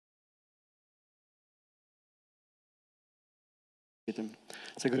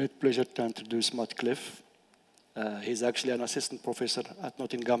It's a great pleasure to introduce Matt Cliffe. He's actually an assistant professor at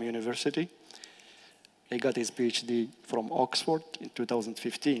Nottingham University. He got his PhD from Oxford in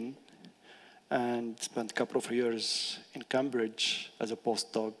 2015 and spent a couple of years in Cambridge as a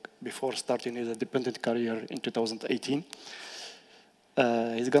postdoc before starting his independent career in 2018.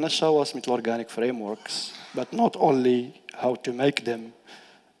 He's going to show us metal-organic frameworks, but not only how to make them,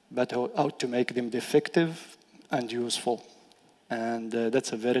 but how to make them effective and useful. And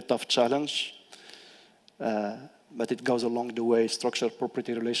that's a very tough challenge, but it goes along the way,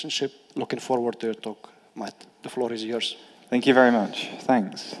 structure-property relationship. Looking forward to your talk, Matt. The floor is yours. Thank you very much.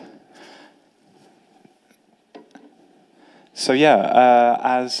 Thanks. So yeah,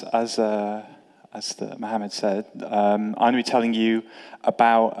 as Mohammed said, I'm going to be telling you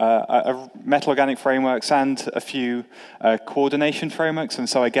about metal-organic frameworks and a few coordination frameworks. And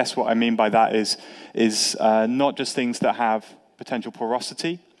so I guess what I mean by that is not just things that have potential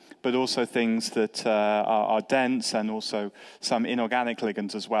porosity, but also things that are dense and also some inorganic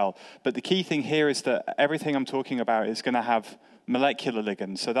ligands as well. But the key thing here is that everything I'm talking about is going to have molecular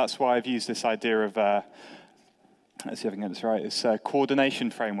ligands. So that's why I've used this idea of, let's see if I can get this right, it's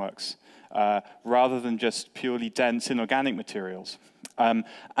coordination frameworks, rather than just purely dense inorganic materials.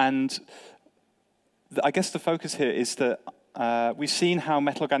 And I guess the focus here is that we've seen how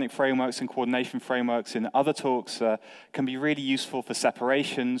metal-organic frameworks and coordination frameworks in other talks can be really useful for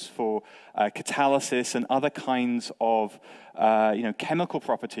separations, for catalysis, and other kinds of chemical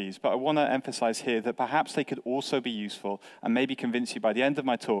properties. But I want to emphasize here that perhaps they could also be useful, and maybe convince you by the end of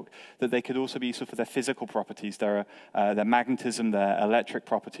my talk, that they could also be useful for their physical properties, their magnetism, their electric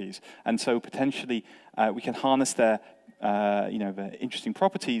properties. And so potentially we can harness their interesting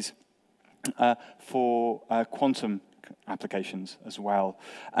properties for quantum applications as well.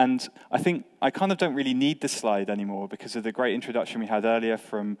 And I think I kind of don't really need this slide anymore because of the great introduction we had earlier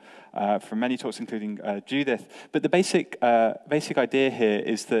from many talks, including Judith. But the basic idea here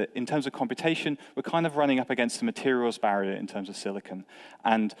is that in terms of computation, we're kind of running up against the materials barrier in terms of silicon.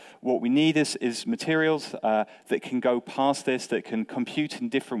 And what we need is materials that can go past this, that can compute in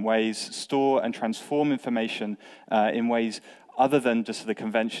different ways, store and transform information in ways other than just the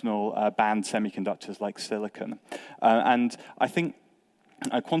conventional band semiconductors like silicon. And I think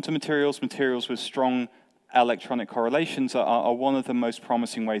quantum materials, materials with strong electronic correlations are one of the most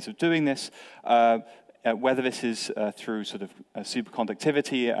promising ways of doing this, whether this is through sort of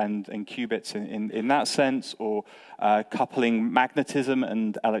superconductivity and qubits in that sense, or coupling magnetism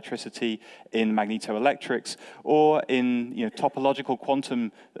and electricity in magnetoelectrics, or in topological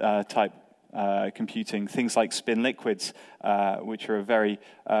quantum type computing, things like spin liquids, which are a very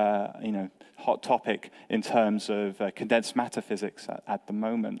hot topic in terms of condensed matter physics at the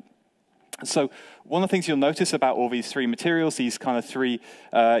moment. So one of the things you'll notice about all these three materials, these kind of three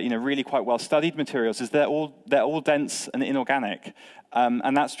really quite well-studied materials, is they're all dense and inorganic.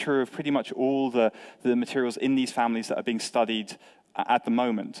 And that's true of pretty much all the materials in these families that are being studied at the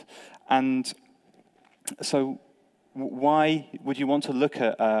moment. And so why would you want to look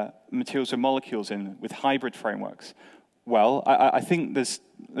at materials or molecules with hybrid frameworks? Well, I think there's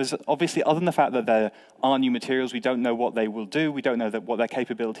obviously, other than the fact that there are new materials, we don't know what they will do, we don't know what their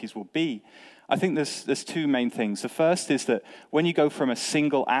capabilities will be. I think there's two main things. The first is that when you go from a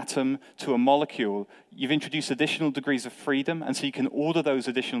single atom to a molecule, you've introduced additional degrees of freedom, and so you can order those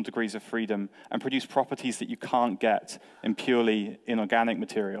additional degrees of freedom and produce properties that you can't get in purely inorganic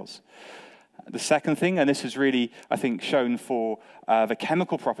materials. The second thing, and this is really, I think, shown for the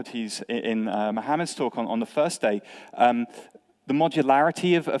chemical properties in Mohammed's talk on the first day, the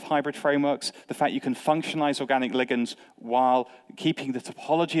modularity of hybrid frameworks, the fact you can functionalize organic ligands while keeping the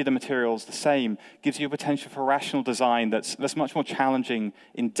topology of the materials the same, gives you a potential for rational design that's much more challenging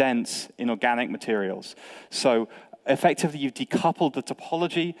in dense inorganic materials. So effectively, you've decoupled the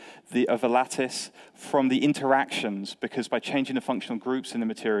topology of a lattice from the interactions, because by changing the functional groups in the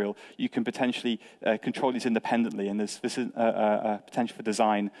material, you can potentially control these independently, and this is a potential for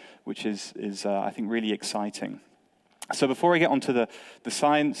design which is I think, really exciting. So before I get onto the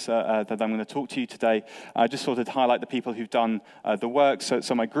science that I'm going to talk to you today, I just thought I'd highlight the people who've done the work.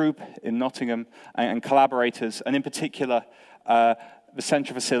 So my group in Nottingham and collaborators, and in particular, the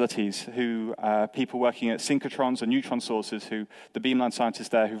central facilities, people working at synchrotrons and neutron sources, the beamline scientists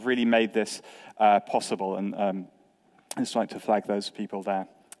there, who've really made this possible. And I'd just like to flag those people there.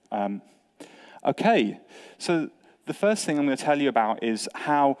 Okay, so the first thing I'm going to tell you about is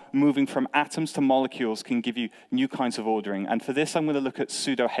how moving from atoms to molecules can give you new kinds of ordering. And for this, I'm going to look at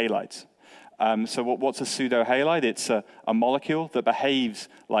pseudo-halides. So what's a pseudo-halide? It's a molecule that behaves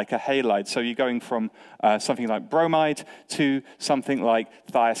like a halide. So you're going from something like bromide to something like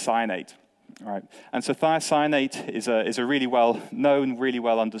thiocyanate. Right. And so thiocyanate is a really well-known, really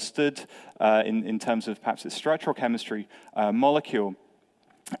well-understood, in terms of perhaps its structural chemistry, molecule.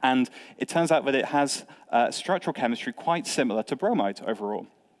 And it turns out that it has structural chemistry quite similar to bromide overall.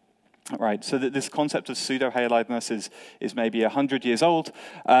 Right, so this concept of pseudo-halideness is maybe 100 years old,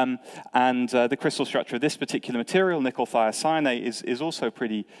 and the crystal structure of this particular material, nickel thiocyanate, is also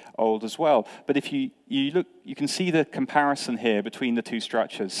pretty old as well. But if you look, you can see the comparison here between the two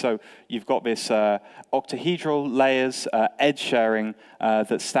structures. So you've got this octahedral layers, edge sharing,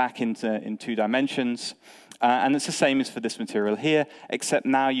 that stack in 2 dimensions, and it's the same as for this material here, except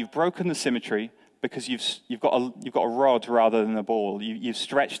now you've broken the symmetry, because you've got a rod rather than a ball. You've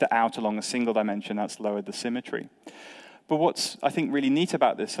stretched it out along a single dimension. That's lowered the symmetry. But what's, I think, really neat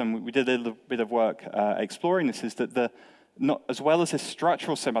about this, and we did a little bit of work exploring this, is that as well as this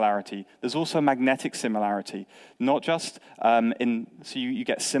structural similarity, there's also magnetic similarity. Not just so you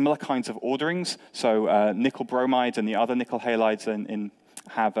get similar kinds of orderings. So nickel bromide and the other nickel halides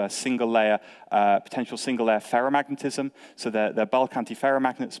have a single layer, potential single layer ferromagnetism. So they're bulk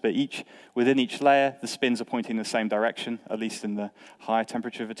antiferromagnets, but within each layer, the spins are pointing in the same direction, at least in the higher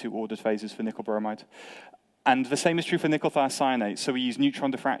temperature of the 2 ordered phases for nickel bromide. And the same is true for nickel thiocyanate. So we use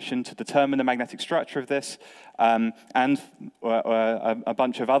neutron diffraction to determine the magnetic structure of this, and a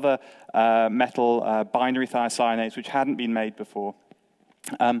bunch of other metal binary thiocyanates which hadn't been made before.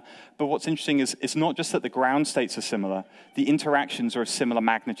 But what's interesting is it's not just that the ground states are similar, the interactions are of similar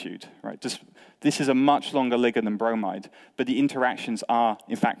magnitude. Right? This is a much longer ligand than bromide, but the interactions are,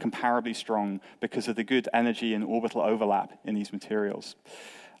 in fact, comparably strong because of the good energy and orbital overlap in these materials.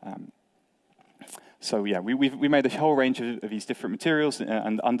 So yeah, we made a whole range of these different materials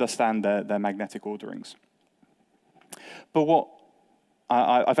and understand their magnetic orderings. But what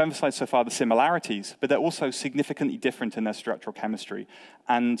I've emphasized so far the similarities, but they're also significantly different in their structural chemistry.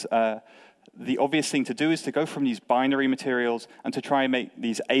 And the obvious thing to do is to go from these binary materials and to try and make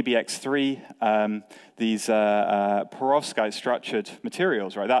these ABX3, these perovskite structured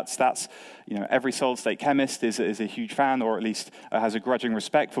materials, right? That's every solid state chemist is a huge fan, or at least has a grudging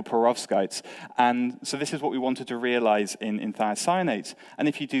respect for perovskites. And so this is what we wanted to realize in thiocyanates. And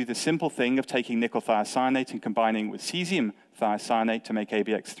if you do the simple thing of taking nickel thiocyanate and combining with cesium thiocyanate to make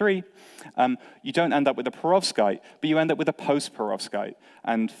ABX3, you don't end up with a perovskite, but you end up with a post-perovskite.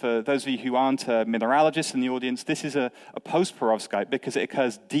 And for those of you who aren't mineralogists in the audience, this is a post-perovskite because it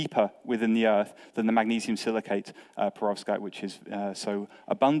occurs deeper within the Earth than the magnesium silicate perovskite, which is so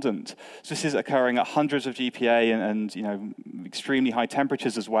abundant. So this is occurring at hundreds of GPa and extremely high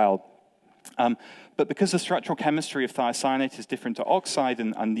temperatures as well. But because the structural chemistry of thiocyanate is different to oxide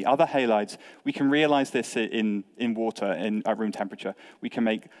and the other halides, we can realize this in water at room temperature. We can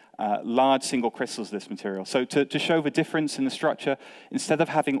make large single crystals of this material. So to show the difference in the structure, instead of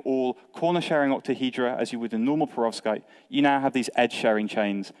having all corner-sharing octahedra as you would in normal perovskite, you now have these edge-sharing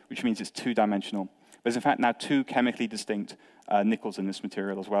chains, which means it's 2-dimensional. There's in fact now 2 chemically distinct nickels in this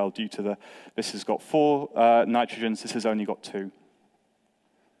material as well, due to this has got 4 nitrogens, this has only got 2.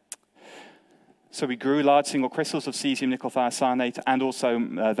 So we grew large single crystals of cesium nickel thiocyanate and also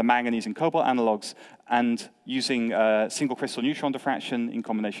the manganese and cobalt analogs, and using single crystal neutron diffraction in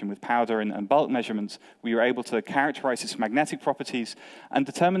combination with powder and bulk measurements, we were able to characterize its magnetic properties and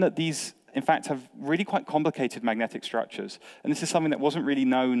determine that these, in fact, have really quite complicated magnetic structures. And this is something that wasn't really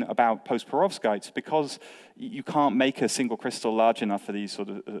known about post-perovskites because you can't make a single crystal large enough for these sort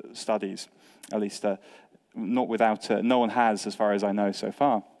of studies, at least not without, no one has as far as I know so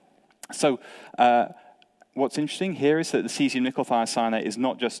far. So what's interesting here is that the cesium nickel thiocyanate is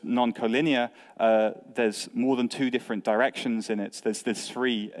not just non-collinear. There's more than 2 different directions in it. There's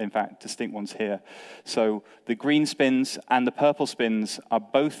 3, in fact, distinct ones here. So the green spins and the purple spins are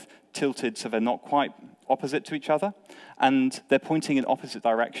both tilted so they're not quite opposite to each other, and they're pointing in opposite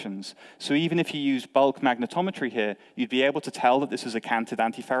directions. So even if you use bulk magnetometry here, you'd be able to tell that this is a canted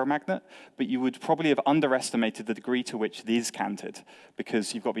antiferromagnet, but you would probably have underestimated the degree to which it is canted,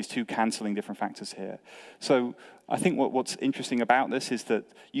 because you've got these 2 canceling different factors here. So I think what's interesting about this is that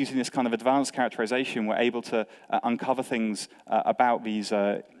using this kind of advanced characterization, we're able to uncover things about these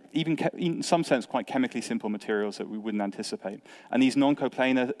even in some sense, quite chemically simple materials that we wouldn't anticipate. And these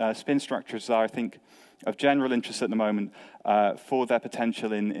non-coplanar spin structures are, I think, of general interest at the moment for their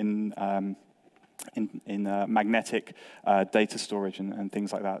potential in magnetic data storage and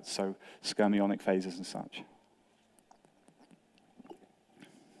things like that, so skyrmionic phases and such.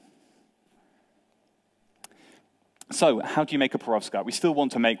 So how do you make a perovskite? We still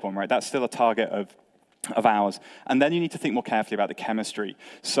want to make one, right? That's still a target of ours. And then you need to think more carefully about the chemistry.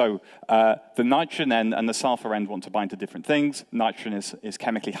 So the nitrogen end and the sulfur end want to bind to different things. Nitrogen is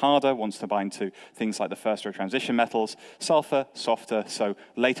chemically harder, wants to bind to things like the first-row transition metals. Sulfur, softer, so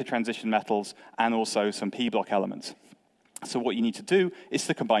later transition metals, and also some p-block elements. So what you need to do is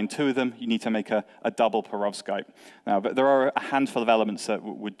to combine two of them. You need to make a double perovskite. Now, but there are a handful of elements that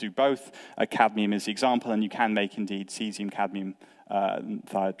would do both. Cadmium is the example, and you can make, indeed, cesium-cadmium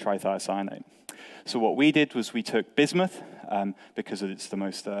trithiocyanate. So what we did was we took bismuth, because it's the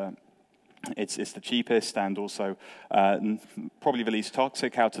most, it's the cheapest and also probably the least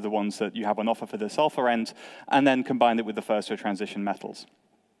toxic out of the ones that you have on offer for the sulfur end, and then combined it with the first-row transition metals.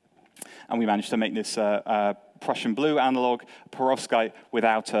 And we managed to make this Prussian blue analog perovskite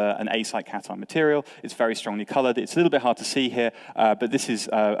without an A-site cation material. It's very strongly colored. It's a little bit hard to see here, but this is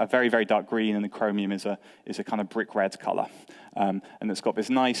a very, very dark green, and the chromium is a kind of brick red color. And it's got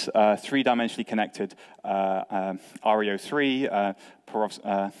this nice three-dimensionally connected ReO3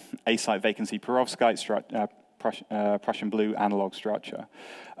 A-site vacancy perovskite Prussian blue analog structure.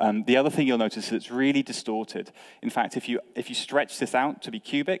 The other thing you'll notice is it's really distorted. In fact, if you stretch this out to be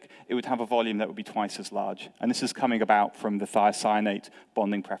cubic, it would have a volume that would be twice as large. And this is coming about from the thiocyanate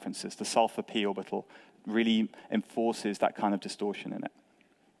bonding preferences. The sulfur p orbital really enforces that kind of distortion in it.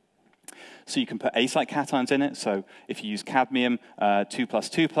 So you can put A-site cations in it. So if you use cadmium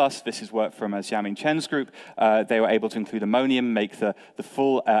 2+2+, this is work from Xiaoming Chen's group. They were able to include ammonium, make the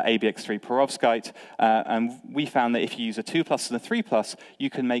full ABX3 perovskite. And we found that if you use a 2+ and a 3+, you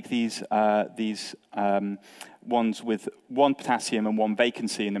can make these ones with one potassium and one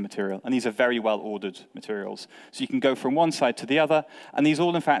vacancy in the material. And these are very well-ordered materials. So you can go from one side to the other. And these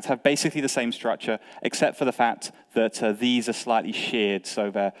all, in fact, have basically the same structure, except for the fact that these are slightly sheared.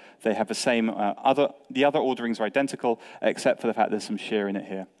 So they have the same, the other orderings are identical, except for the fact there's some shear in it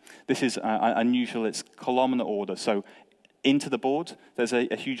here. This is unusual. It's columnar order. So into the board, there's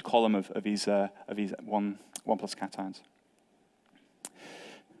a huge column of these 1+ cations.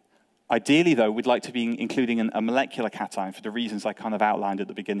 Ideally, though, we'd like to be including a molecular cation for the reasons I kind of outlined at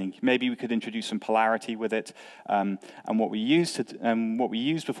the beginning. Maybe we could introduce some polarity with it. And what we used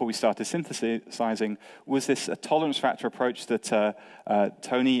before we started synthesizing was this tolerance factor approach that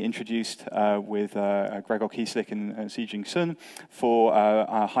Tony introduced with Gregor Kieslik and Zijing Sun for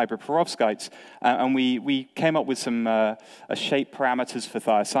hybrid perovskites. And we came up with some shape parameters for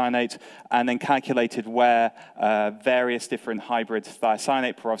thiocyanate and then calculated where various different hybrid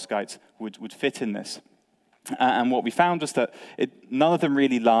thiocyanate perovskites would fit in this. And what we found was that none of them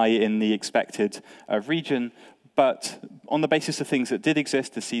really lie in the expected region, but on the basis of things that did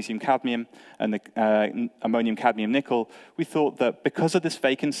exist, the cesium-cadmium and the ammonium-cadmium-nickel, we thought that because of this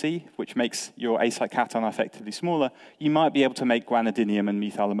vacancy, which makes your A-site cation effectively smaller, you might be able to make guanidinium and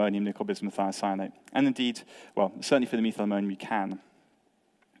methylammonium nickel bismuth thiocyanate. And indeed, well, certainly for the methylammonium, you can.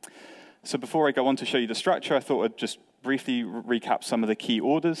 So before I go on to show you the structure, I thought I'd just briefly recap some of the key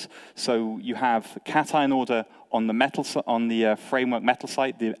orders. So you have cation order on the framework metal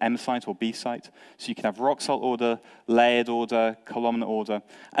site, the M site or B site. So you can have rock salt order, layered order, columnar order.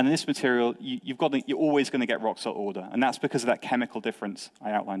 And in this material, you're always going to get rock salt order. And that's because of that chemical difference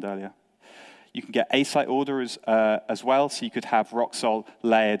I outlined earlier. You can get A-site order as well. So you could have rock salt,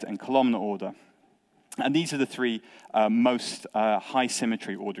 layered, and columnar order. And these are the three most high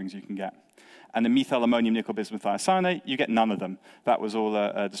symmetry orderings you can get. And the methylammonium nickel bismuth thiocyanate, you get none of them. That was all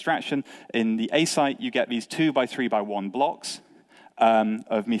a distraction. In the A site, you get these 2x3x1 blocks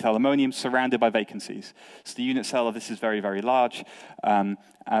of methylammonium surrounded by vacancies. So the unit cell of this is very, very large.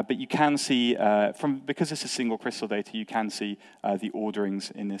 But you can see, because this is single crystal data, you can see the orderings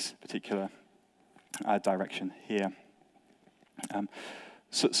in this particular direction here.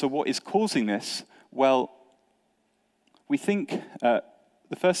 So what is causing this? Well, we think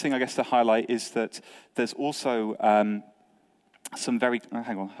the first thing I guess to highlight is that there's also some very,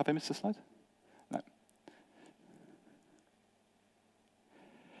 hang on, have I missed a slide? No.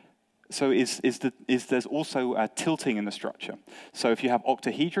 So there's also tilting in the structure. So if you have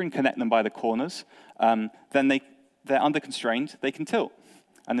octahedron, connect them by the corners, then they're under constrained, they can tilt.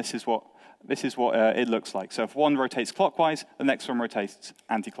 And this is what it looks like. So if one rotates clockwise, the next one rotates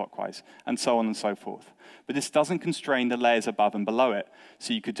anti-clockwise, and so on and so forth. But this doesn't constrain the layers above and below it.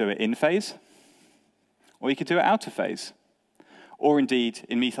 So you could do it in phase, or you could do it out of phase. Or indeed,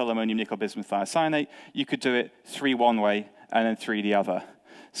 in methylammonium nickel bismuth thiocyanate, you could do it 3 one way and then 3 the other.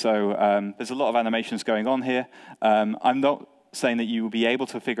 So there's a lot of animations going on here. I'm not saying that you will be able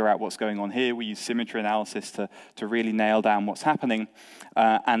to figure out what's going on here. We use symmetry analysis to really nail down what's happening.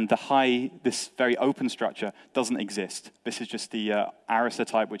 And this very open structure doesn't exist. This is just the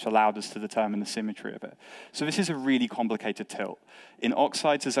aristotype which allowed us to determine the symmetry of it. So this is a really complicated tilt. In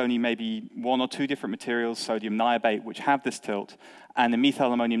oxides, there's only maybe 1 or 2 different materials, sodium niobate, which have this tilt. And in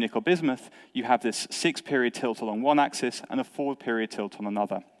methyl ammonium nickel bismuth, you have this 6-period tilt along one axis and a 4-period tilt on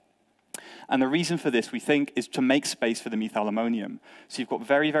another. And the reason for this, we think, is to make space for the methyl ammonium. So you've got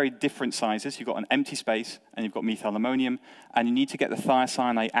very, very different sizes. You've got an empty space, and you've got methyl ammonium, and you need to get the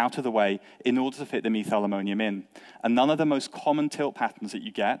thiocyanate out of the way in order to fit the methyl ammonium in. And none of the most common tilt patterns that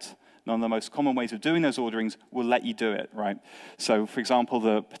you get, none of the most common ways of doing those orderings will let you do it, right? So, for example,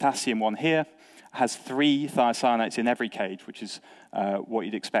 the potassium one here has 3 thiocyanates in every cage, which is what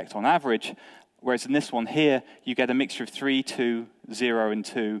you'd expect on average, whereas in this one here, you get a mixture of 3, 2, 0, and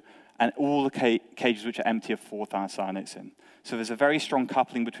 2, and all the cages which are empty have 4 thiocyanates in. So there's a very strong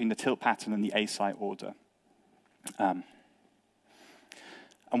coupling between the tilt pattern and the A-site order. And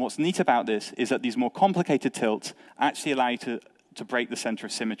what's neat about this is that these more complicated tilts actually allow you to break the center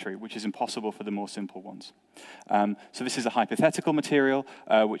of symmetry, which is impossible for the more simple ones. So this is a hypothetical material,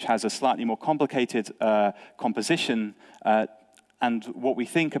 which has a slightly more complicated composition. And what we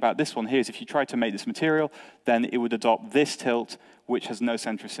think about this one here is if you try to make this material, then it would adopt this tilt, which has no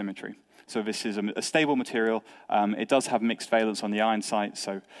center of symmetry. So this is a stable material. It does have mixed valence on the iron site,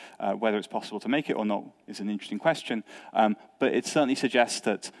 so whether it's possible to make it or not is an interesting question. But it certainly suggests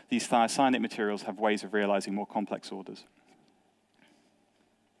that these thiocyanate materials have ways of realizing more complex orders.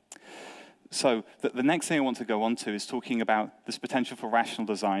 So the next thing I want to go on to is talking about this potential for rational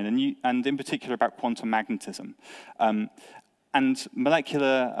design, and in particular about quantum magnetism. And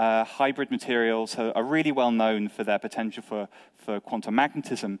molecular hybrid materials are really well known for their potential for quantum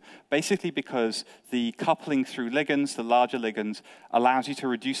magnetism, basically because the coupling through ligands, the larger ligands, allows you to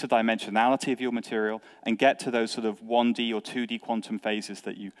reduce the dimensionality of your material and get to those sort of 1D or 2D quantum phases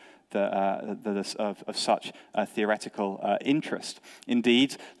that are of such theoretical interest.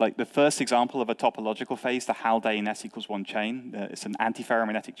 Indeed, like the first example of a topological phase, the Haldane S=1 chain, it's an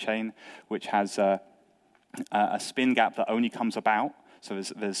antiferromagnetic chain which has a spin gap that only comes about. So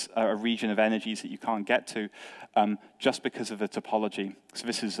there's a region of energies that you can't get to just because of the topology. So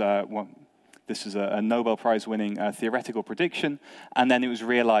this is a Nobel Prize-winning theoretical prediction, and then it was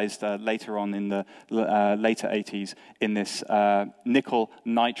realized later on in the later 80s in this nickel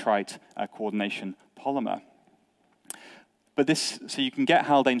nitride coordination polymer. But so you can get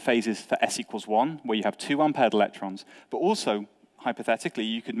Haldane phases for S=1, where you have 2 unpaired electrons, but also hypothetically,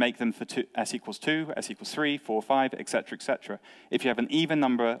 you could make them for S=2, S=3, 4, 5, etc., etc. If you have an even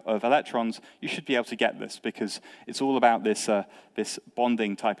number of electrons, you should be able to get this, because it's all about this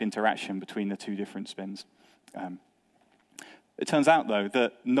bonding type interaction between the 2 different spins. It turns out, though,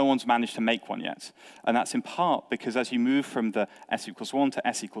 that no one's managed to make one yet. And that's in part because as you move from the S=1 to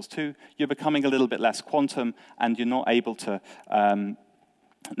S=2, you're becoming a little bit less quantum, and you're not able to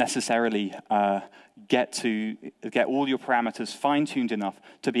necessarily get all your parameters fine-tuned enough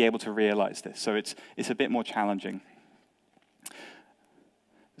to be able to realize this. So it's a bit more challenging.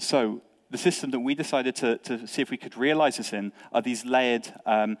 So the system that we decided to see if we could realize this in are these layered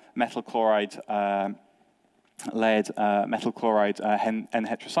metal chloride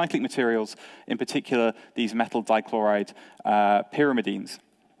N-heterocyclic materials, in particular these metal dichloride pyrimidines.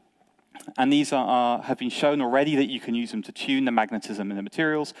 And these have been shown already that you can use them to tune the magnetism in the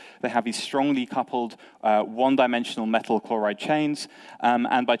materials. They have these strongly coupled one-dimensional metal chloride chains.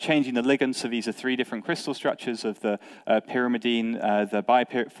 And by changing the ligands, so these are 3 different crystal structures of the pyrimidine, the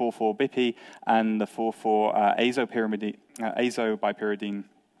 4,4-bipi, and the 4,4 azobipyridine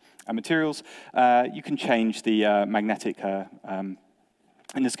materials, you can change the magnetic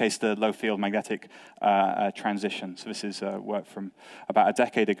in this case, the low-field magnetic transition. So this is work from about a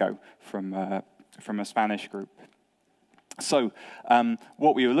decade ago from a Spanish group. So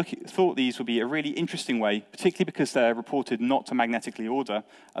what we thought these would be a really interesting way, particularly because they're reported not to magnetically order,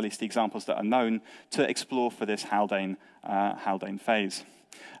 at least the examples that are known, to explore for this Haldane phase.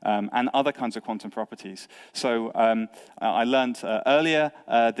 And other kinds of quantum properties. So I learned earlier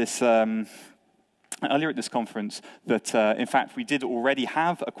at this conference that, in fact, we did already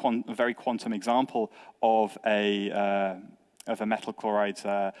have a very quantum example of a metal chloride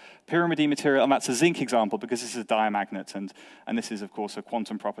pyrimidine material, and that's a zinc example because this is a diamagnet, and this is, of course, a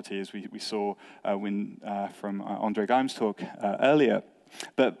quantum property, as we saw from Andre Geim's talk earlier.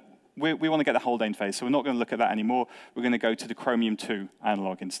 But we want to get the Haldane phase, so we're not going to look at that anymore. We're going to go to the chromium-2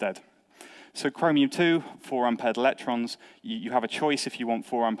 analog instead. So chromium-2, 4 unpaired electrons. You have a choice if you want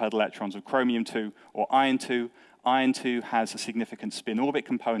 4 unpaired electrons of chromium-2 or iron-2. Iron 2 has a significant spin orbit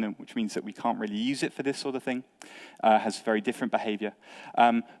component, which means that we can't really use it for this sort of thing. Has very different behavior.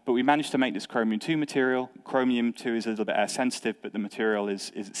 But we managed to make this chromium 2 material. Chromium 2 is a little bit air sensitive, but the material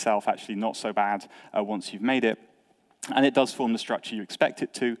is itself actually not so bad once you've made it. And it does form the structure you expect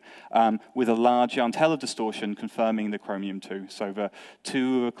it to, with a large Jahn-Teller distortion confirming the chromium 2. So the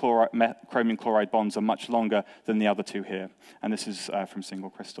two chromium chloride bonds are much longer than the other two here. And this is from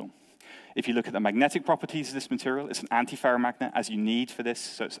single crystal. If you look at the magnetic properties of this material, it's an antiferromagnet, as you need for this.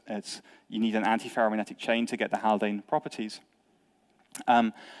 So you need an antiferromagnetic chain to get the Haldane properties.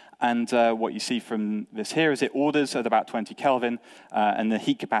 What you see from this here is it orders at about 20 Kelvin, and the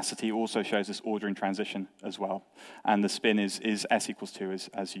heat capacity also shows this ordering transition as well. And the spin is S equals 2,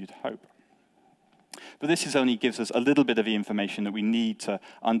 as you'd hope. But this only gives us a little bit of the information that we need to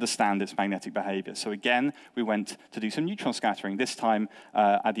understand its magnetic behavior. So again, we went to do some neutron scattering, this time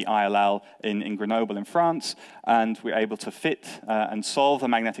at the ILL in Grenoble in France, and we were able to fit and solve the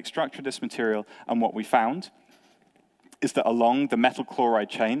magnetic structure of this material. And what we found is that along the metal chloride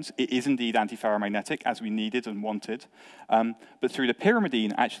chains, it is indeed antiferromagnetic, as we needed and wanted. But through the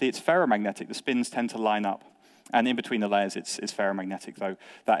pyrimidine, actually, it's ferromagnetic. The spins tend to line up. And in between the layers, it's ferromagnetic, though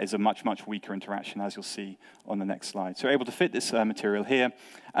that is a much, much weaker interaction, as you'll see on the next slide. So we're able to fit this material here,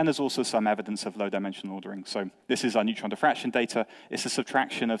 and there's also some evidence of low-dimensional ordering. So this is our neutron diffraction data. It's a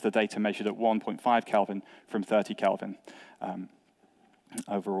subtraction of the data measured at 1.5 Kelvin from 30 Kelvin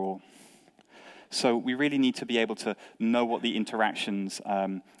overall. So we really need to be able to know what the interactions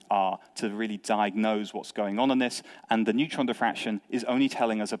are to really diagnose what's going on in this. And the neutron diffraction is only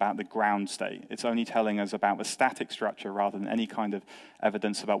telling us about the ground state. It's only telling us about the static structure rather than any kind of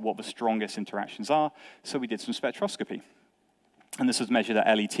evidence about what the strongest interactions are. So we did some spectroscopy. And this was measured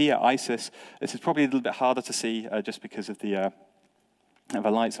at LET, at ISIS. This is probably a little bit harder to see just because of the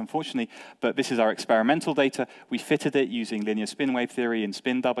lights, unfortunately, but this is our experimental data. We fitted it using linear spin wave theory in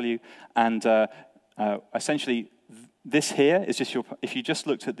spin W, and essentially this here is just if you just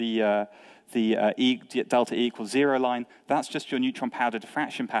looked at the delta E equals 0 line, that's just your neutron powder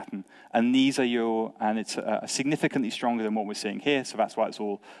diffraction pattern, and these are and it's significantly stronger than what we're seeing here, so that's why it's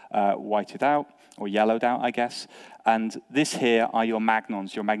all whited out, or yellowed out, I guess. And this here are your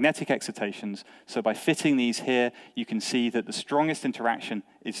magnons, your magnetic excitations. So by fitting these here, you can see that the strongest interaction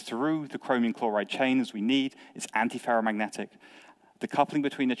is through the chromium chloride chain, as we need. It's antiferromagnetic. The coupling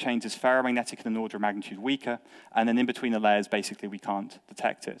between the chains is ferromagnetic and an order of magnitude weaker. And then in between the layers, basically, we can't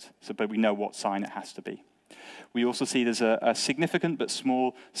detect it. But we know what sign it has to be. We also see there's a significant but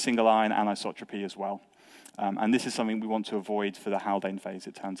small single ion anisotropy as well. And this is something we want to avoid for the Haldane phase,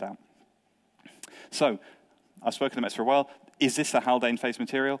 it turns out. So I've spoken about this for a while. Is this a Haldane phase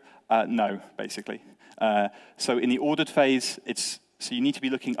material? No, basically. So in the ordered phase, so you need to be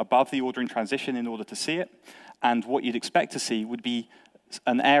looking above the ordering transition in order to see it. And what you'd expect to see would be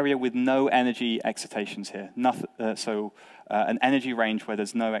an area with no energy excitations here. Nothing, an energy range where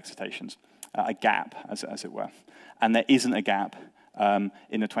there's no excitations, a gap, as it were. And there isn't a gap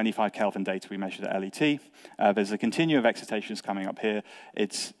in the 25 Kelvin data we measured at LET. There's a continuum of excitations coming up here.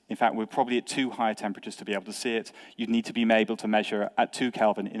 In fact, we're probably at too high temperatures to be able to see it. You'd need to be able to measure at 2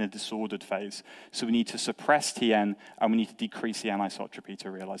 Kelvin in a disordered phase. So we need to suppress Tn, and we need to decrease the anisotropy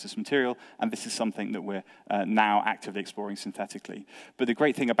to realize this material. And this is something that we're now actively exploring synthetically. But the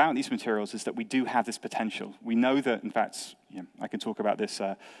great thing about these materials is that we do have this potential. We know that, in fact, I can talk about this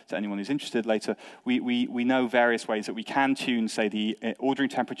to anyone who's interested later. We know various ways that we can tune, say, the ordering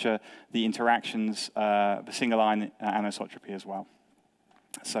temperature, the interactions, the single ion anisotropy as well.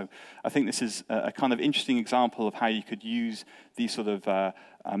 So I think this is a kind of interesting example of how you could use these sort of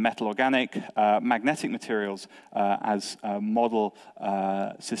metal organic magnetic materials as model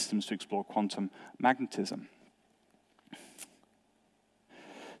systems to explore quantum magnetism.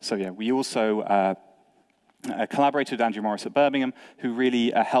 So yeah, we also collaborated with Andrew Morris at Birmingham, who really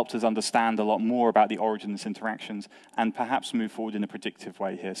helped us understand a lot more about the origin of these interactions and perhaps move forward in a predictive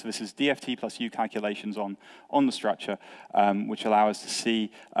way here. So this is DFT plus U calculations on the structure, which allow us to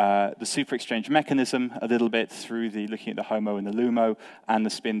see the super-exchange mechanism a little bit through looking at the HOMO and the LUMO and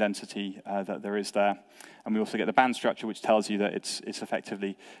the spin density that there is there. And we also get the band structure, which tells you that it's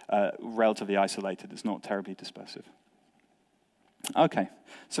effectively relatively isolated. It's not terribly dispersive. Okay,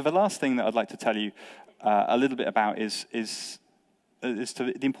 so the last thing that I'd like to tell you a little bit about is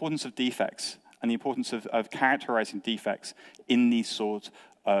the importance of defects and the importance of characterizing defects in these sorts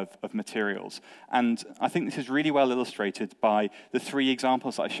of materials. And I think this is really well illustrated by the 3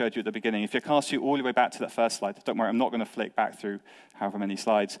 examples that I showed you at the beginning. If I cast you all the way back to that first slide, don't worry, I'm not going to flick back through however many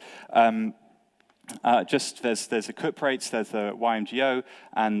slides. There's the cuprates, there's the YMGO,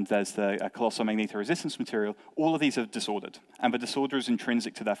 and there's the colossal magnetoresistance material. All of these are disordered, and the disorder is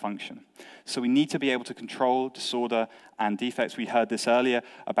intrinsic to their function. So we need to be able to control disorder and defects. We heard this earlier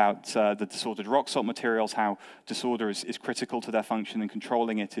about the disordered rock salt materials, how disorder is critical to their function, and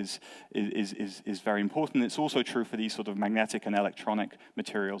controlling it is very important. It's also true for these sort of magnetic and electronic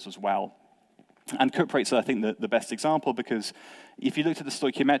materials as well. And cuprates are, I think, the best example, because if you looked at the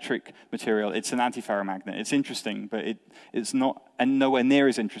stoichiometric material, it's an antiferromagnet. It's interesting, but it's not, and nowhere near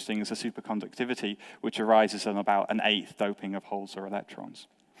as interesting as the superconductivity, which arises on about an eighth doping of holes or electrons.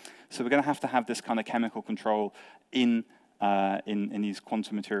 So we're going to have this kind of chemical control in these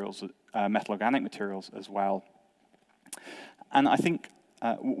quantum materials, metal organic materials as well. And I think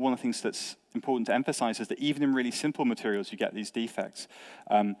one of the things that's important to emphasize is that even in really simple materials, you get these defects.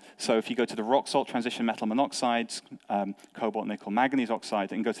 So if you go to the rock salt transition metal monoxides, cobalt, nickel, manganese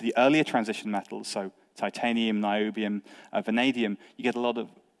oxide, and go to the earlier transition metals, so titanium, niobium, vanadium, you get a lot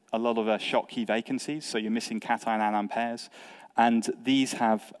of Schott key vacancies, so you're missing cation anion pairs. And these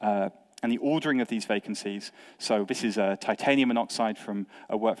have, and the ordering of these vacancies, so this is a titanium monoxide from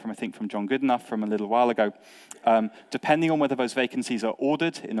a work from, I think, from John Goodenough from a little while ago. Depending on whether those vacancies are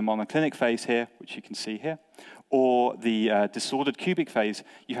ordered in the monoclinic phase here, which you can see here, or the disordered cubic phase,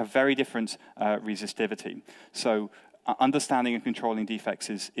 you have very different resistivity. So understanding and controlling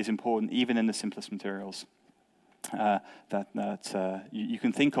defects is important, even in the simplest materials that you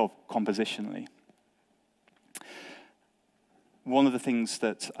can think of compositionally. One of the things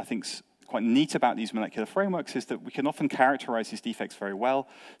that I think's quite neat about these molecular frameworks is that we can often characterize these defects very well.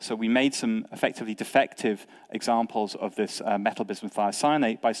 So we made some effectively defective examples of this metal bismuth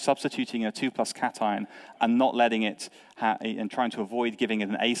thiocyanate by substituting a 2+ cation and not letting it, and trying to avoid giving it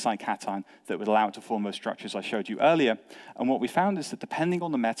an A-site cation that would allow it to form those structures I showed you earlier. And what we found is that depending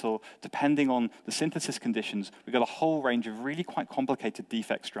on the metal, depending on the synthesis conditions, we got a whole range of really quite complicated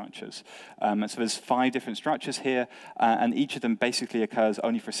defect structures. And so there's 5 different structures here, and each of them basically occurs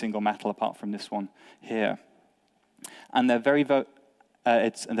only for a single metal, apart from this one here. And they're very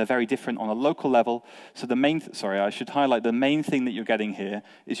different on a local level. So the main, I should highlight the main thing that you're getting here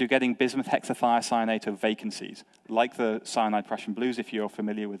is you're getting bismuth hexathiocyanate of vacancies, like the cyanide Prussian blues, if you're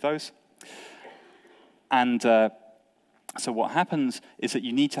familiar with those. And so what happens is that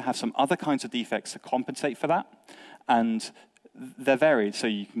you need to have some other kinds of defects to compensate for that. And they're varied, so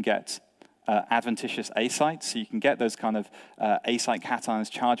you can get adventitious A-sites, so you can get those kind of A-site cations,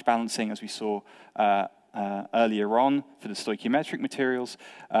 charge balancing, as we saw earlier on for the stoichiometric materials.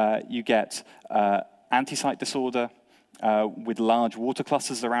 You get anti-site disorder with large water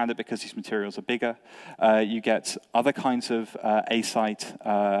clusters around it because these materials are bigger. You get other kinds of A-site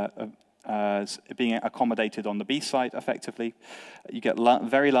being accommodated on the B site effectively. You get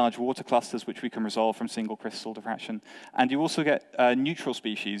very large water clusters, which we can resolve from single crystal diffraction. And you also get neutral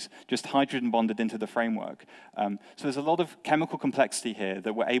species, just hydrogen bonded into the framework. So there's a lot of chemical complexity here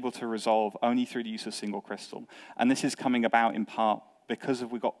that we're able to resolve only through the use of single crystal. And this is coming about in part because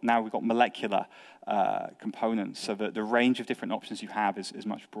we've got molecular components, so that the range of different options you have is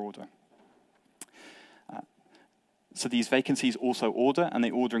much broader. So these vacancies also order, and they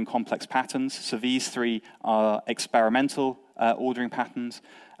order in complex patterns. So these 3 are experimental ordering patterns.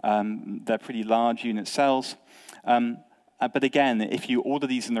 They're pretty large unit cells. But again, if you order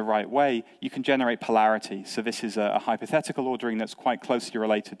these in the right way, you can generate polarity. So this is a hypothetical ordering that's quite closely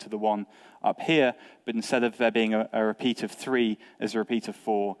related to the one up here, but instead of there being a repeat of 3, there's a repeat of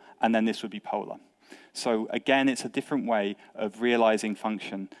 4, and then this would be polar. So again, it's a different way of realizing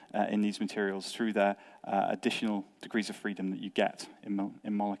function in these materials through their additional degrees of freedom that you get in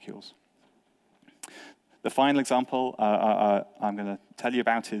molecules. The final example I'm going to tell you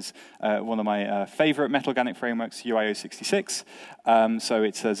about is one of my favorite metal organic frameworks, UIO66. So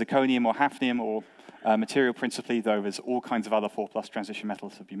it's zirconium or hafnium or material principally, though there's all kinds of other 4+ transition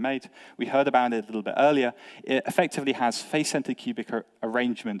metals that have been made. We heard about it a little bit earlier. It effectively has face-centered cubic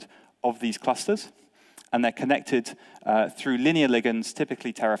arrangement of these clusters, and they're connected through linear ligands,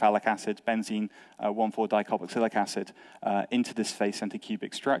 typically terephthalic acid, benzene 1,4-dicarboxylic acid, into this face-centered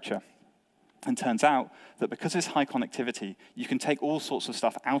cubic structure. And turns out that because it's high connectivity, you can take all sorts of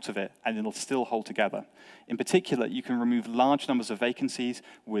stuff out of it, and it'll still hold together. In particular, you can remove large numbers of vacancies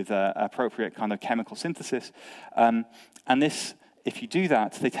with appropriate kind of chemical synthesis. And this, if you do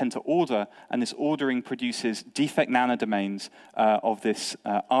that, they tend to order, and this ordering produces defect nanodomains of this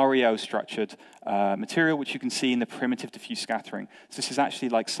REO-structured material, which you can see in the primitive diffuse scattering. So this is actually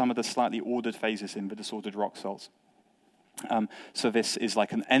like some of the slightly ordered phases in the disordered rock salts. So this is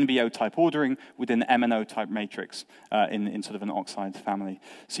like an NBO-type ordering within MNO-type matrix in sort of an oxide family.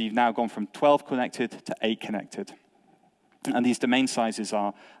 So you've now gone from 12 connected to 8 connected. And these domain sizes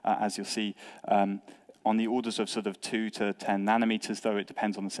are, as you'll see, on the orders of sort of 2 to 10 nanometers, though it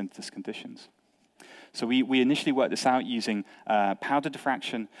depends on the synthesis conditions. So we initially worked this out using powder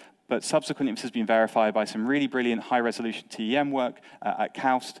diffraction, but subsequently this has been verified by some really brilliant high-resolution TEM work at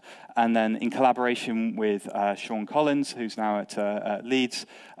KAUST, and then in collaboration with Sean Collins, who's now at Leeds,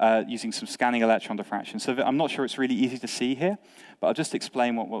 using some scanning electron diffraction. So I'm not sure it's really easy to see here, but I'll just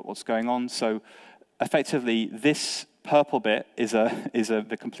explain what's going on. So effectively, this purple bit is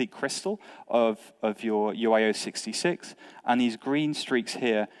the complete crystal of your UIO66, and these green streaks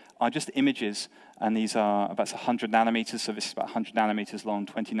here are just images, and these are about 100 nanometers, so this is about 100 nanometers long,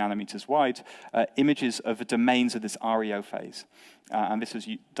 20 nanometers wide, images of the domains of this REO phase. And this was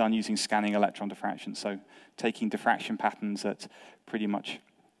done using scanning electron diffraction, so taking diffraction patterns at pretty much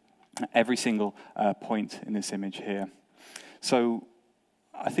every single point in this image here. So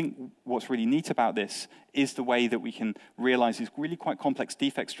I think what's really neat about this is the way that we can realize these really quite complex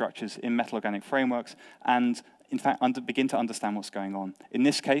defect structures in metal organic frameworks and, in fact, begin to understand what's going on. In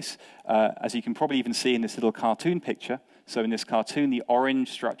this case, as you can probably even see in this little cartoon picture, so in this cartoon, the orange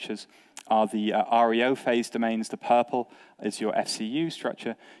structures are the REO phase domains, the purple is your FCU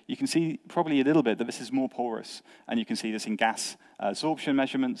structure. You can see probably a little bit that this is more porous, and you can see this in gas absorption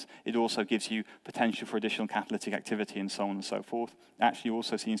measurements. It also gives you potential for additional catalytic activity and so on and so forth. It actually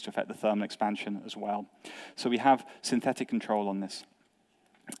also seems to affect the thermal expansion as well. So we have synthetic control on this.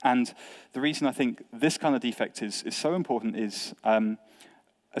 And the reason I think this kind of defect is so important is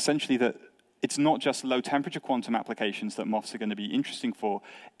essentially that it's not just low temperature quantum applications that MOFs are going to be interesting for.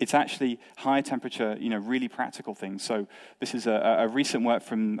 It's actually high temperature, really practical things. So this is a recent work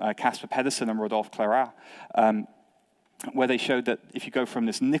from Casper Paddison and Rodolphe Clarat, where they showed that if you go from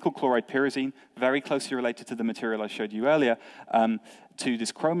this nickel chloride pyrazine, very closely related to the material I showed you earlier, to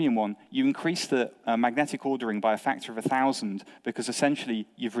this chromium one, you increase the magnetic ordering by a factor of 1,000 because essentially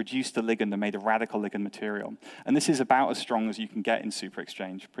you've reduced the ligand and made a radical ligand material. And this is about as strong as you can get in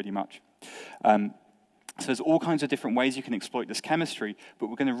superexchange, pretty much. So there's all kinds of different ways you can exploit this chemistry, but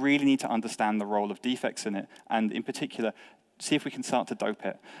we're going to really need to understand the role of defects in it, and in particular, see if we can start to dope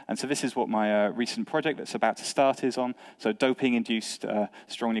it. And so this is what my recent project that's about to start is on. So doping-induced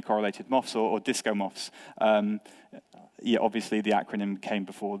strongly correlated MOFs, or disco MOFs. Yeah, obviously the acronym came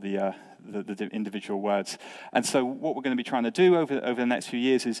before the individual words. And so what we're going to be trying to do over the next few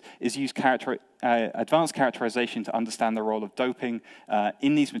years is use advanced characterization to understand the role of doping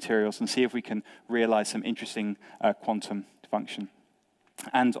in these materials and see if we can realize some interesting quantum function.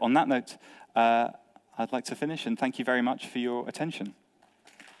 And on that note, I'd like to finish, and thank you very much for your attention.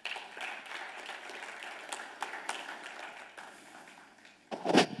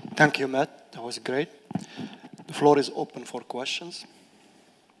 Thank you, Matt. That was great. The floor is open for questions.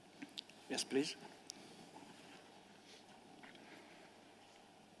 Yes, please.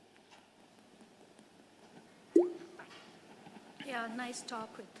 Yeah, nice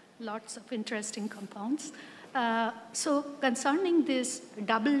talk with lots of interesting compounds. So concerning this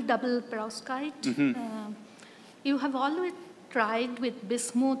double perovskite, you have always tried with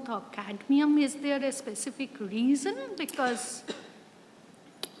bismuth or cadmium. Is there a specific reason? Because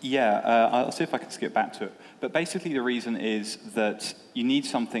yeah, I'll see if I can skip back to it. But basically the reason is that you need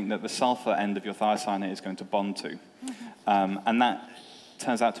something that the sulfur end of your thiocyanate is going to bond to. And that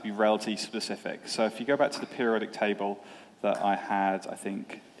turns out to be relatively specific. So if you go back to the periodic table that I had, I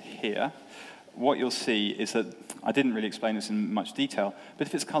think, here, what you'll see is that, I didn't really explain this in much detail, but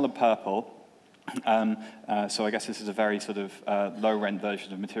if it's colored purple, so I guess this is a very sort of low-rent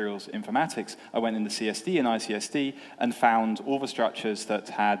version of materials informatics. I went into CSD and ICSD and found all the structures that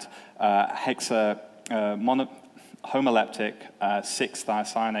had homoleptic 6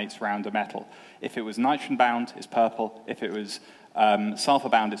 thiocyanates around a metal. If it was nitrogen-bound, it's purple. If it was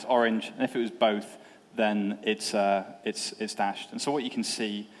sulfur-bound, it's orange. And if it was both, then it's dashed. And so what you can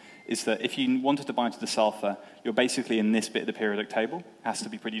see is that if you wanted to bind to the sulfur, you're basically in this bit of the periodic table. It has to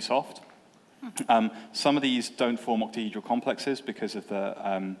be pretty soft. Some of these don't form octahedral complexes because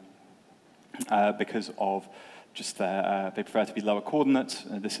of just their, they prefer to be lower coordinates.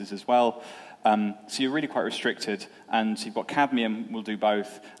 This is as well. So you're really quite restricted, and so you've got cadmium, will do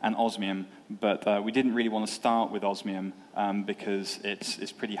both, and osmium, but we didn't really want to start with osmium because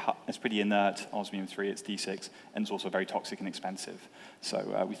it's pretty inert, osmium-3, it's D6, and it's also very toxic and expensive.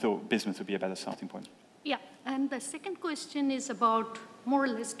 So we thought bismuth would be a better starting point. yeah, and the second question is about, more or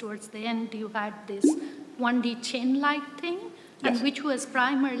less towards the end, you had this 1D chain-like thing, yes. and which was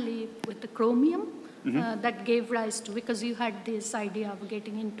primarily with the chromium. that gave rise to, because you had this idea of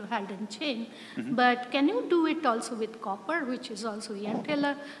getting into Halden chain. But can you do it also with copper, which is also Ian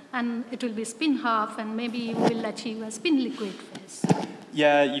Taylor, and it will be spin half, and maybe you will achieve a spin liquid phase?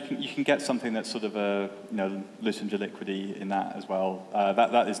 Yeah, you can get something that's sort of a lithium liquidy in that as well.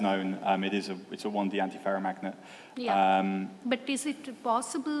 That is known. It's a 1D antiferromagnet. Yeah. But is it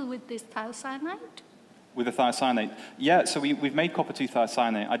possible with this thiocyanate? With the thiocyanate, yeah. So we've made copper-2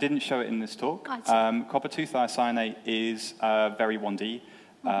 thiocyanate. I didn't show it in this talk. Copper-2 thiocyanate is very 1D.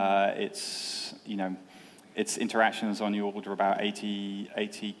 Its interactions on the order about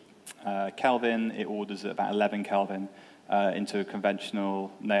 80 Kelvin. It orders at about 11 Kelvin. Into a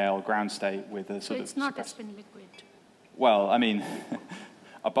conventional nail ground state with a sort of... So it's not a spin liquid? Well, I mean,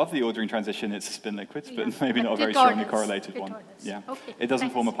 above the ordering transition, it's a spin liquid, but maybe not a very strongly correlated one. Yeah. Okay, it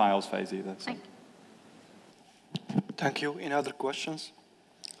doesn't form a Piles phase either. So. Thank you. Any other questions?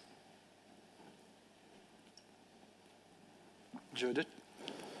 Judith?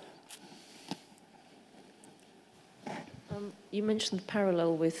 You mentioned the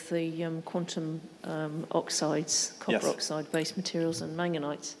parallel with the quantum oxides, copper oxide-based materials and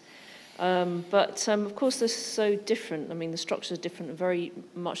manganites. But of course, they're so different. I mean, the structure is different, very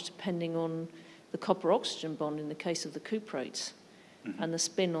much depending on the copper-oxygen bond in the case of the cuprates and the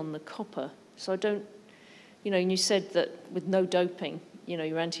spin on the copper. So I don't, and you said that with no doping, you're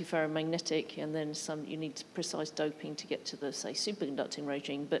antiferromagnetic, and then you need precise doping to get to the, say, superconducting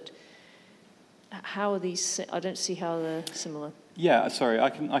regime. But how are these? I don't see how they're similar. Yeah, sorry, I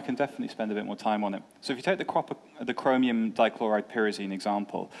can definitely spend a bit more time on it. So if you take the chromium dichloride pyrazine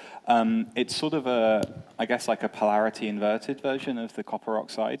example, it's sort of I guess like a polarity inverted version of the copper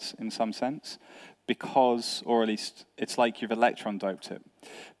oxides in some sense, because, or at least it's like you've electron doped it,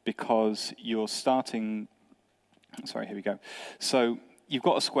 because you're starting. Sorry, here we go. So you've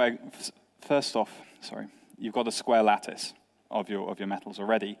got a square. First off, you've got a square lattice of your metals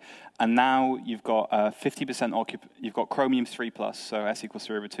already, and now you've got 50% you've got chromium 3+, so S equals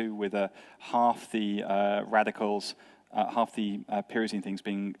 3/2, with half the radicals, half the pyrazine things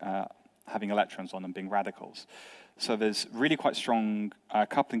being having electrons on them, being radicals. So there's really quite strong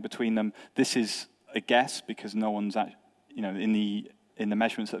coupling between them. This is a guess because no one's in the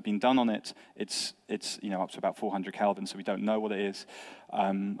measurements that have been done on it, it's up to about 400 Kelvin, so we don't know what it is.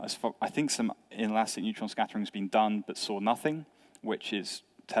 I think some inelastic neutron scattering has been done, but saw nothing, which is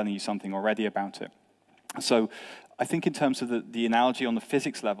telling you something already about it. So I think in terms of the analogy on the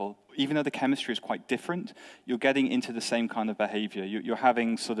physics level, even though the chemistry is quite different, you're getting into the same kind of behavior. You're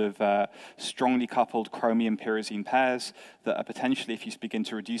having sort of strongly coupled chromium pyrazine pairs that are potentially, if you begin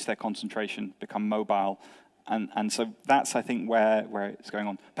to reduce their concentration, become mobile. And so that's, I think, where it's going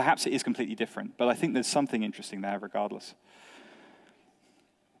on. Perhaps it is completely different, but I think there's something interesting there regardless.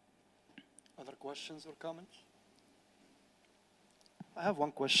 Other questions or comments? I have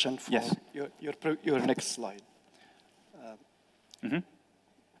one question for your next slide.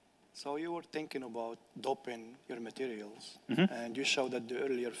 So you were thinking about doping your materials, and you showed that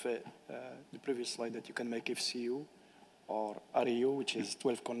the previous slide that you can make FCU or REU, which is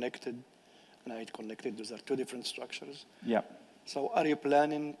 12 connected, and 8 connected. Those are two different structures. Yeah. So are you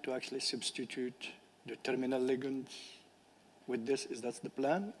planning to actually substitute the terminal ligands with this? Is that the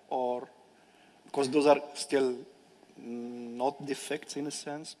plan? Or, because those are still not defects in a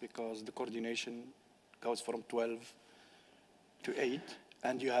sense, because the coordination goes from 12 to 8,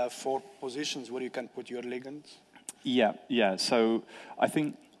 and you have 4 positions where you can put your ligands? Yeah. So I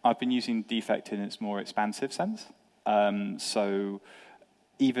think I've been using defect in its more expansive sense. So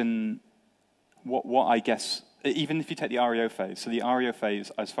even what I guess, even if you take the REO phase, so the REO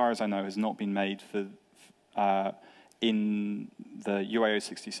phase, as far as I know, has not been made for in the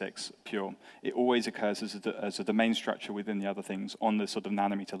UAO66 pure. It always occurs as a domain structure within the other things on the sort of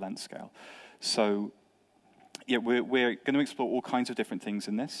nanometer length scale. So yeah, we're going to explore all kinds of different things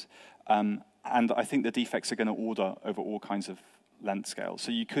in this, and I think the defects are going to order over all kinds of length scales.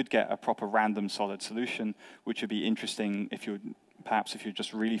 So you could get a proper random solid solution, which would be interesting if you're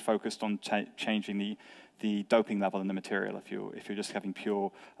just really focused on changing the doping level in the material, if you're just having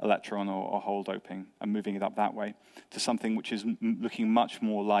pure electron or hole doping and moving it up that way to something which is looking much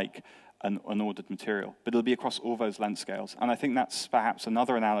more like an ordered material. But it'll be across all those length scales. And I think that's perhaps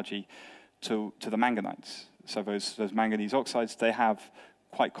another analogy to the manganites. So those manganese oxides, they have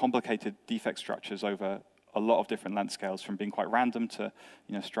quite complicated defect structures over a lot of different length scales, from being quite random to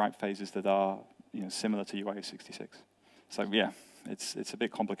stripe phases that are similar to UAO66. So yeah, it's a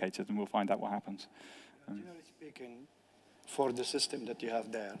bit complicated, and we'll find out what happens. Generally speaking, for the system that you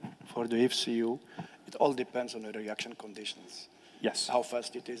have there, for the FCU, it all depends on the reaction conditions. Yes. how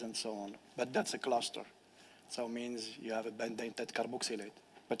fast it is and so on. But that's a cluster. So it means you have a band-dented carboxylate.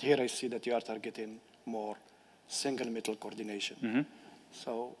 But here I see that you are targeting more single metal coordination.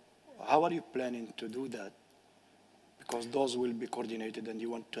 So how are you planning to do that? Because those will be coordinated and you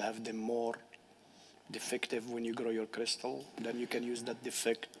want to have them more defective when you grow your crystal. Then you can use that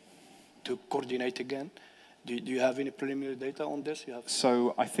defect to coordinate again. Do you have any preliminary data on this?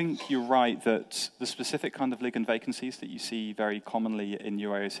 So I think you're right that the specific kind of ligand vacancies that you see very commonly in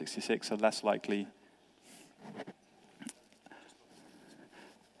UAO66 are less likely.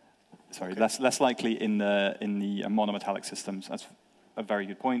 Sorry, okay. less likely in the monometallic systems. That's a very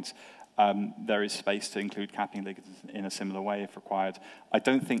good point. There is space to include capping ligands in a similar way if required. I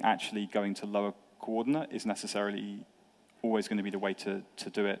don't think actually going to lower coordinate is necessarily always going to be the way to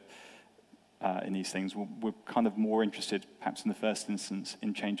do it in these things. We're kind of more interested, perhaps in the first instance,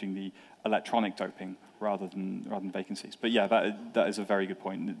 in changing the electronic doping rather than vacancies. But yeah, that is a very good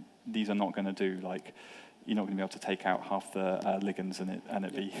point. These are not going to do like, you're not going to be able to take out half the ligands and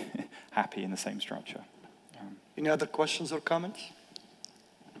it be happy in the same structure. Any other questions or comments?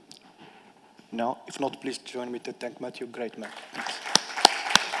 No? If not, please join me to thank Matthew. Great, Matt. Thanks.